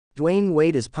Dwyane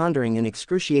Wade is pondering an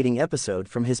excruciating episode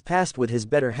from his past with his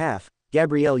better half,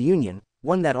 Gabrielle Union,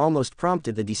 one that almost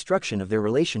prompted the destruction of their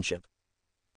relationship.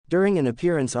 During an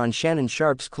appearance on Shannon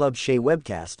Sharpe's Club Shay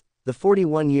webcast, the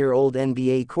 41-year-old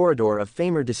NBA corridor of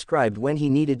famer described when he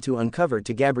needed to uncover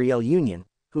to Gabrielle Union,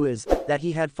 who is, that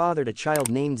he had fathered a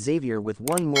child named Xavier with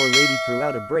one more lady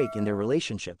throughout a break in their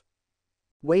relationship.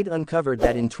 Wade uncovered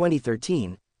that in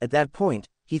 2013, at that point,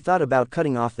 he thought about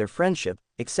cutting off their friendship,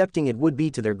 accepting it would be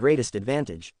to their greatest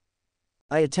advantage.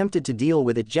 I attempted to deal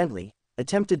with it gently,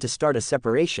 attempted to start a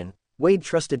separation, Wade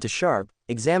trusted to Sharpe,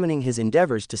 examining his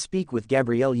endeavors to speak with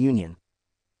Gabrielle Union.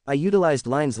 I utilized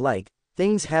lines like,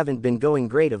 "Things haven't been going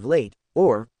great of late,"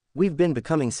 or, "We've been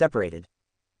becoming separated."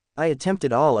 I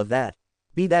attempted all of that.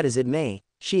 Be that as it may,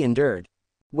 she endured.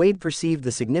 Wade perceived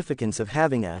the significance of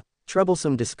having a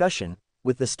troublesome discussion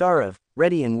with the star of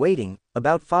Ready and Waiting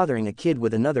about fathering a kid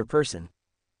with another person.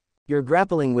 "You're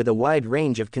grappling with a wide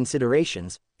range of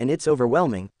considerations, and it's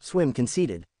overwhelming," Swim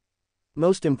conceded.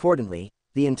 "Most importantly,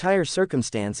 the entire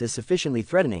circumstance is sufficiently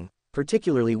threatening,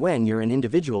 particularly when you're an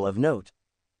individual of note.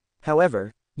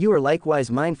 However, you are likewise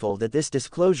mindful that this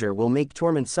disclosure will make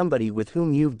torment somebody with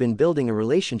whom you've been building a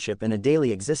relationship and a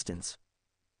daily existence."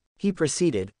 He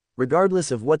proceeded,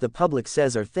 "Regardless of what the public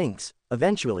says or thinks,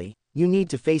 eventually, you need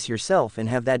to face yourself and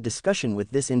have that discussion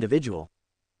with this individual.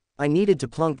 I needed to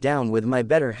plunk down with my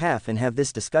better half and have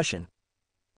this discussion."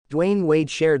 Dwyane Wade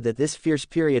shared that this fierce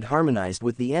period harmonized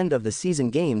with the end of the season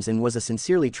games and was a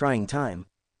sincerely trying time.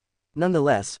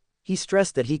 Nonetheless, he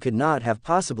stressed that he could not have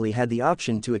possibly had the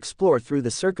option to explore through the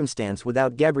circumstance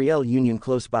without Gabrielle Union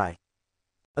close by.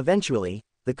 Eventually,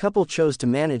 the couple chose to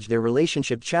manage their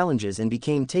relationship challenges and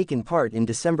became taken part in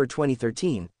December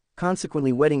 2013,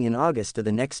 consequently wedding in August of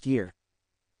the next year.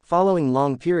 Following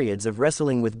long periods of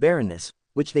wrestling with barrenness,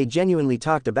 which they genuinely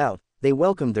talked about, they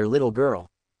welcomed their little girl.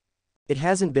 "It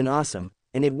hasn't been awesome,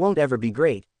 and it won't ever be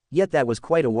great, yet that was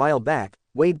quite a while back,"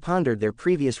 Wade pondered their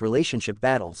previous relationship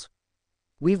battles.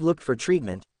 "We've looked for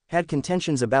treatment, had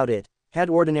contentions about it, had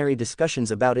ordinary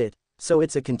discussions about it, so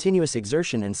it's a continuous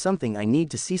exertion and something I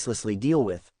need to ceaselessly deal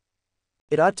with.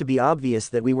 It ought to be obvious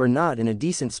that we were not in a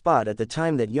decent spot at the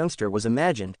time that youngster was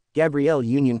imagined," Gabrielle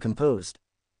Union composed.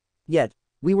 "Yet,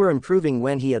 we were improving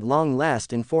when he at long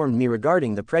last informed me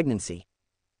regarding the pregnancy.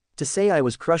 To say I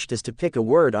was crushed is to pick a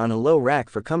word on a low rack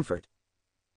for comfort."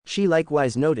 She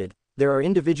likewise noted, "There are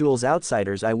individuals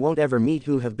outsiders I won't ever meet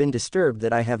who have been disturbed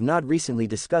that I have not recently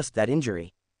discussed that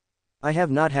injury. I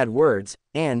have not had words,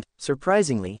 and,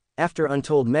 surprisingly, after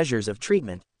untold measures of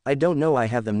treatment, I don't know I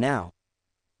have them now.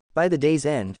 By the day's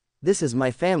end, this is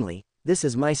my family, this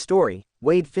is my story,"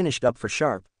 Wade finished up for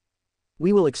Sharpe.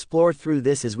 "We will explore through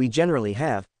this as we generally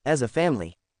have, as a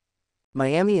family."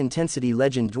 Miami Intensity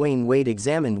legend Dwyane Wade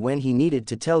examined when he needed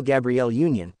to tell Gabrielle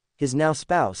Union, his now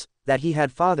spouse, that he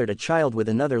had fathered a child with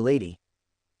another lady.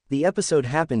 The episode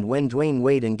happened when Dwyane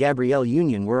Wade and Gabrielle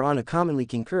Union were on a commonly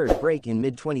concurred break in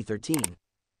mid-2013.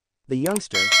 The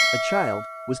youngster, a child,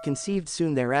 was conceived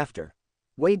soon thereafter.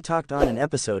 Wade talked on an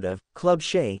episode of Club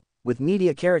Shay with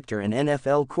media character and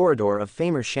NFL corridor of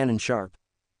famer Shannon Sharpe.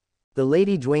 The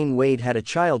lady Dwyane Wade had a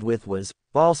child with was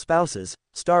Ball Spouses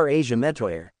star Aja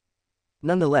Metoyer.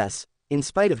 Nonetheless, in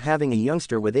spite of having a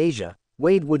youngster with Aja,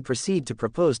 Wade would proceed to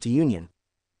propose to Union.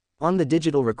 On the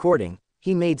digital recording,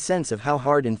 he made sense of how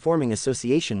hard informing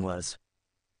association was.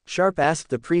 Sharpe asked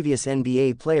the previous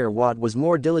NBA player what was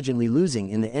more diligently losing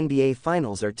in the NBA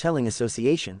Finals or telling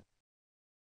association.